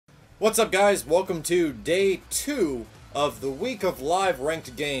What's up, guys? Welcome to day 2 of the week of live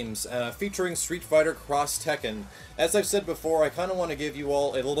ranked games featuring Street Fighter Cross Tekken. As I've said before, I kind of want to give you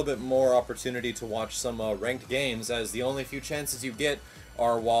all a little bit more opportunity to watch some ranked games, as the only few chances you get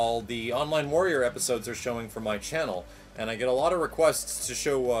are while the Online Warrior episodes are showing for my channel. And I get a lot of requests to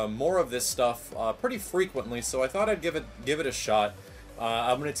show more of this stuff pretty frequently, so I thought I'd give it a shot.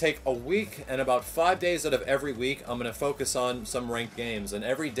 I'm going to take a week, and about 5 days out of every week, I'm going to focus on some ranked games. And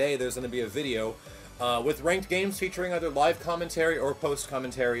every day there's going to be a video with ranked games featuring either live commentary or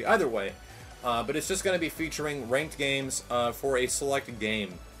post-commentary, either way. But it's just going to be featuring ranked games for a selected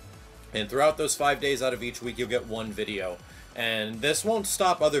game. And throughout those 5 days out of each week, you'll get one video. And this won't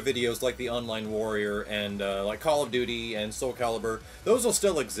stop other videos like the Online Warrior and like Call of Duty and Soul Calibur. Those will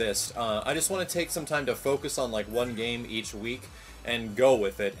still exist. I just want to take some time to focus on like one game each week and go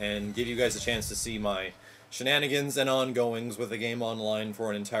with it, and give you guys a chance to see my shenanigans and ongoings with the game online for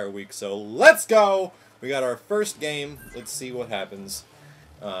an entire week. So let's go! We got our first game. Let's see what happens.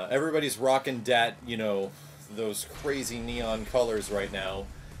 Everybody's rocking you know, those crazy neon colors right now.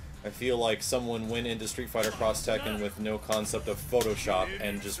 I feel like someone went into Street Fighter Cross Tekken with no concept of Photoshop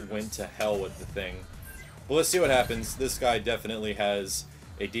and just went to hell with the thing. Well, let's see what happens. This guy definitely has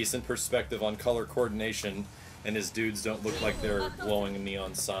a decent perspective on color coordination, and his dudes don't look like they're glowing a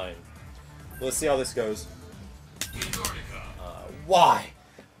neon sign. Let's see how this goes. Why?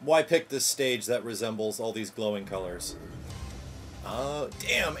 Why pick this stage that resembles all these glowing colors?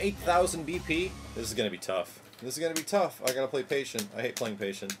 Damn, 8,000 BP? This is gonna be tough. This is gonna be tough. I gotta play patient. I hate playing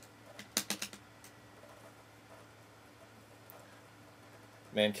patient.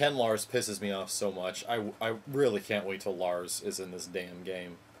 Man, Ken Lars pisses me off so much. I really can't wait till Lars is in this damn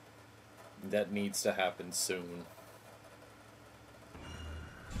game. That needs to happen soon.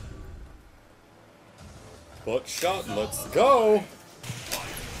 Buckshot, let's go!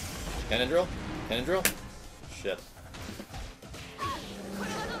 Cannon drill? Cannon drill? Shit.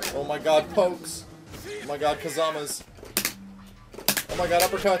 Oh my god, pokes! Oh my god, Kazamas! Oh my god,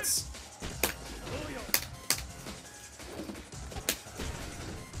 uppercuts!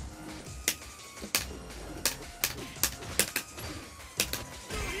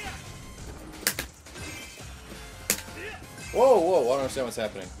 Whoa, whoa, I don't understand what's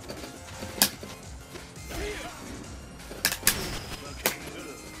happening.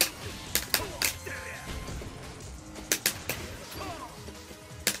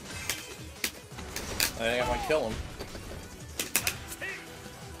 I think I might kill him.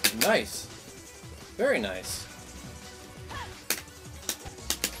 Nice. Very nice.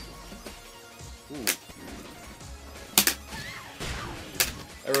 Ooh.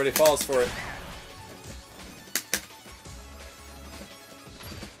 Everybody falls for it.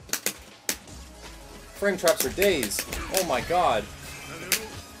 Frame traps for days. Oh my god.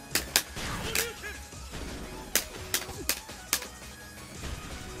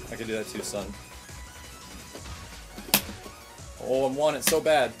 I could do that too, son. Oh, I want it so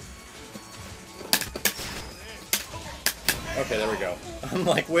bad. Okay, there we go. I'm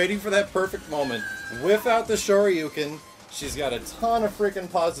like waiting for that perfect moment. Whiff out the Shoryuken. She's got a ton of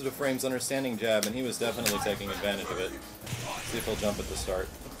freaking positive frames on her standing jab, and he was definitely taking advantage of it. See if he'll jump at the start.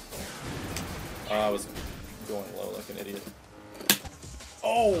 I was going low like an idiot.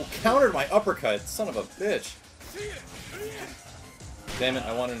 Oh, countered my uppercut, son of a bitch. Damn it,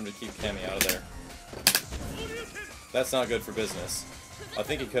 I wanted him to keep Cammy out of there. That's not good for business. I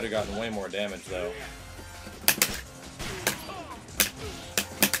think he could have gotten way more damage, though.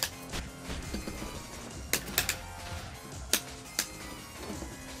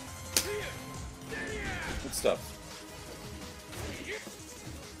 Good stuff.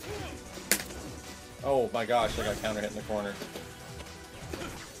 Oh my gosh, I got counter hit in the corner.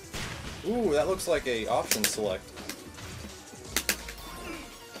 Ooh, that looks like a option select.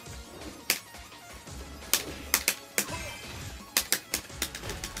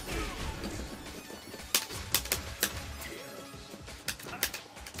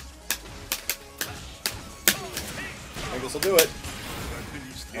 I think this will do it.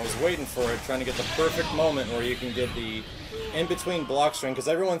 I was waiting for it, trying to get the perfect moment where you can get the in-between block string, because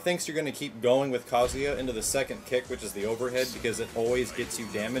everyone thinks you're going to keep going with Kazuya into the second kick, which is the overhead, because it always gets you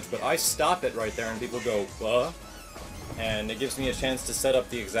damage, but I stop it right there and people go, and it gives me a chance to set up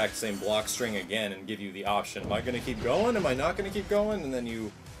the exact same block string again and give you the option. Am I going to keep going? Am I not going to keep going? And then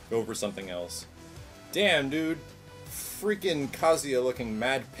you go for something else. Damn, dude. Freaking Kazuya looking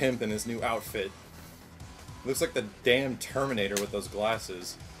mad pimp in his new outfit. Looks like the damn Terminator with those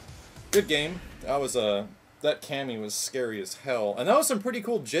glasses. Good game. That Cammy was scary as hell. And that was some pretty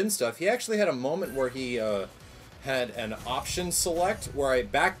cool Jin stuff. He actually had a moment where he had an option select where I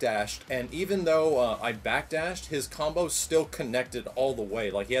backdashed, and even though I backdashed, his combo still connected all the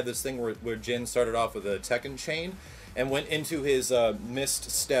way. Like, he had this thing where Jin started off with a Tekken chain and went into his missed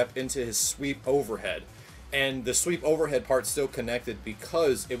step into his sweep overhead. And the sweep overhead part still connected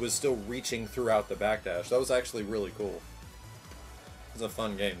because it was still reaching throughout the backdash. That was actually really cool. It was a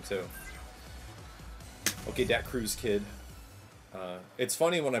fun game, too. Okay, Dat Cruz Kid. It's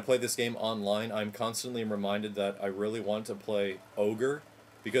funny, when I play this game online, I'm constantly reminded that I really want to play Ogre,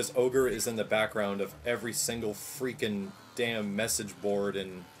 because Ogre is in the background of every single freaking damn message board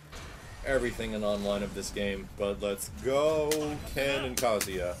and everything in online of this game. But let's go, Ken and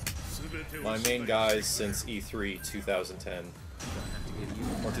Kazuya. My main guys since E3 2010.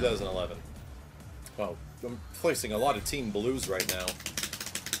 Or 2011. Well, I'm placing a lot of Team Blues right now.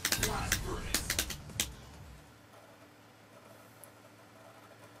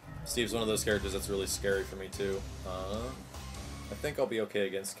 Steve's one of those characters that's really scary for me, too. I think I'll be okay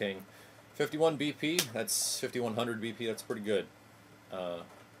against King. 51 BP, that's 5100 BP, that's pretty good.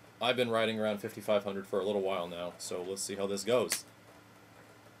 I've been riding around 5500 for a little while now, so let's see how this goes.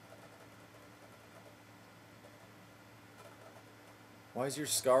 Why is your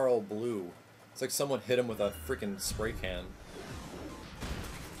scar all blue? It's like someone hit him with a freaking spray can.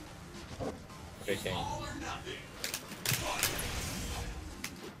 Okay, King.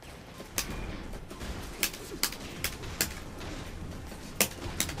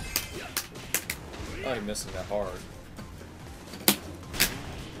 Oh, you're missing that hard.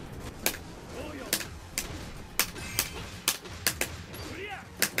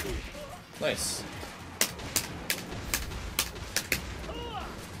 Nice.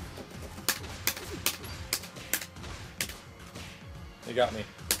 You got me.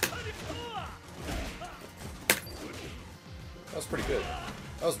 That was pretty good.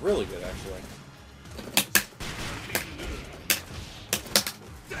 That was really good, actually.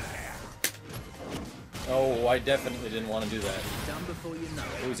 Oh, I definitely didn't want to do that.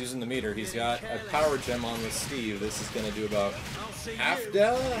 Oh, he's using the meter. He's got a power gem on with Steve. This is going to do about half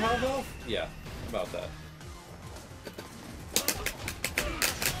health? Yeah, about that.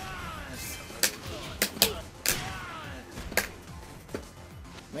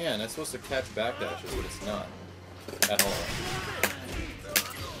 Man, that's supposed to catch backdashes, but it's not. At all.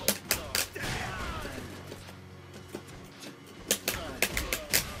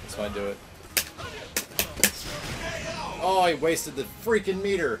 That's why I do it. Oh, I wasted the freaking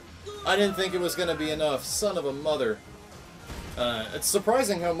meter. I didn't think it was going to be enough. Son of a mother. It's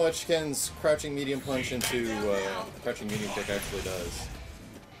surprising how much Ken's crouching medium punch into crouching medium kick actually does.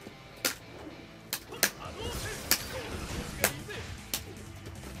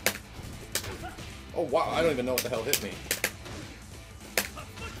 Oh wow, I don't even know what the hell hit me.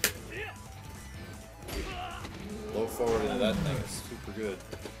 Low forward into that thing is super good.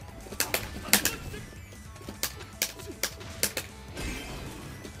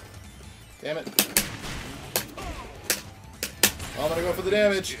 Damn it. I'm gonna go for the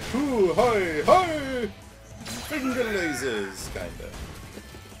damage. Ooh, hi, hi! Finger lasers, kinda.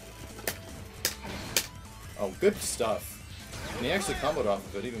 Oh, good stuff. And he actually comboed off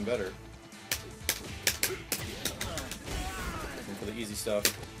of it, even better. Looking for the easy stuff.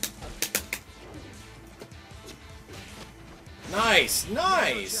 Nice!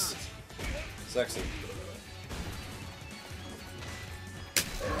 Nice! Sexy.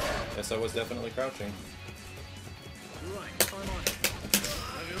 Yes, I was definitely crouching.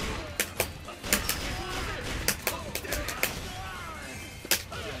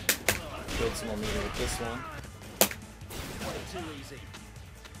 Build some more meter with this one.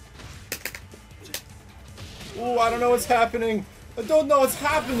 Ooh, I don't know what's happening! I don't know what's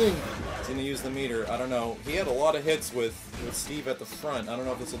happening! He's gonna use the meter. I don't know. He had a lot of hits with Steve at the front. I don't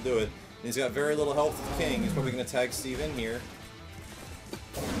know if this will do it. And he's got very little health with King. He's probably gonna tag Steve in here.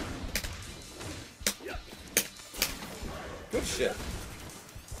 Good shit.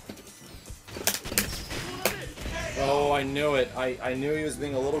 Oh, I knew it. I knew he was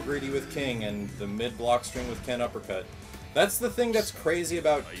being a little greedy with King and the mid-block string with Ken uppercut. That's the thing that's crazy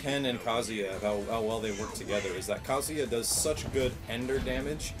about Ken and Kazuya, how well they work together, is that Kazuya does such good ender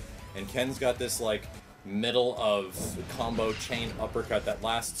damage, and Ken's got this, like, middle of combo chain uppercut that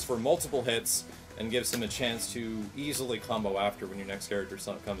lasts for multiple hits and gives him a chance to easily combo after when your next character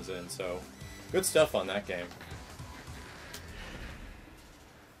comes in, so good stuff on that game.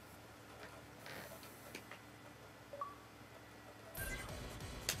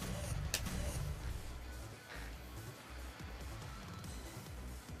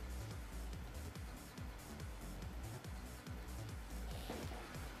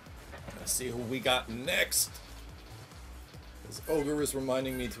 Let's see who we got next. Ogre is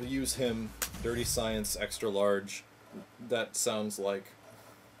reminding me to use him. Dirty Science, extra large. That sounds like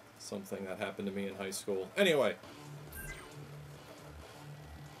something that happened to me in high school. Anyway.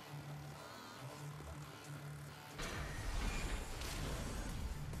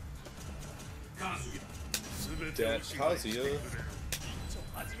 Dad, Kazuya.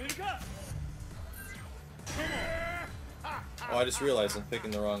 Oh, I just realized I'm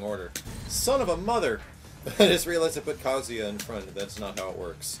picking the wrong order. Son of a mother! I just realized I put Kazuya in front. That's not how it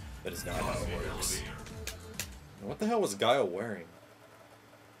works. That is not how it works. What the hell was Guile wearing?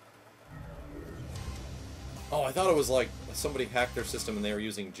 Oh, I thought it was like somebody hacked their system and they were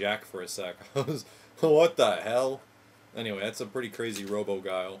using Jack for a sec. I was, what the hell? Anyway, that's a pretty crazy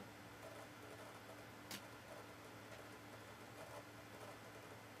Robo-Guile.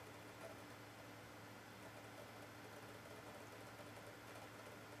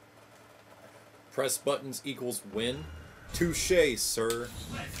 Press buttons equals win? Touché, sir.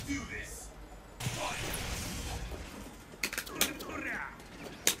 Let's do this.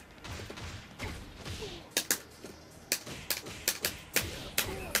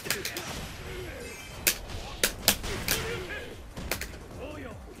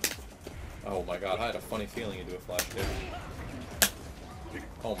 Oh my god, I had a funny feeling you'd do a flash kick.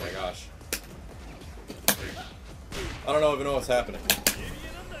 Oh my gosh. I don't know even know what's happening.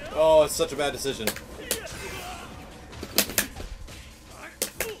 Oh, it's such a bad decision.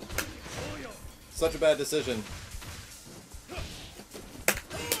 Such a bad decision.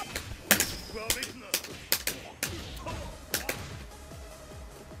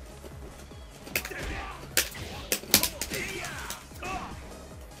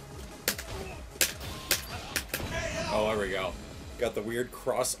 Oh, there we go. Got the weird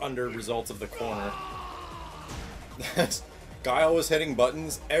cross-under results of the corner. Guile was hitting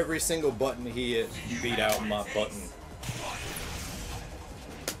buttons. Every single button he hit beat out my button.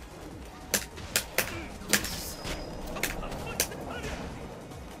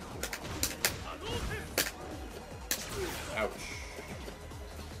 Ouch.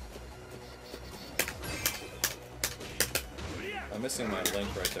 I'm missing my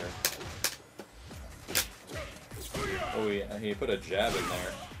link right there. Oh, he put a jab in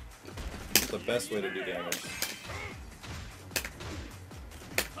there. It's the best way to do damage.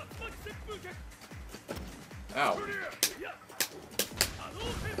 Ow.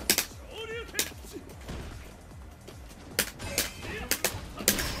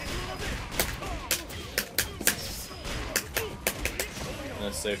 I'm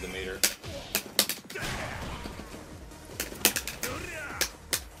gonna save the meter.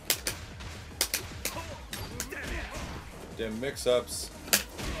 Damn mix-ups.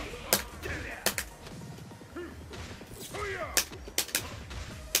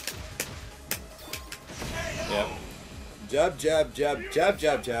 Yep. Jab, jab, jab, jab,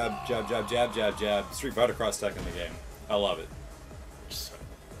 jab, jab, jab, jab, jab, jab, jab. Street Fighter cross tech in the game. I love it.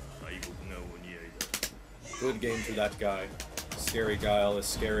 Good game for that guy. Scary Guile is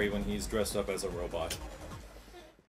scary when he's dressed up as a robot.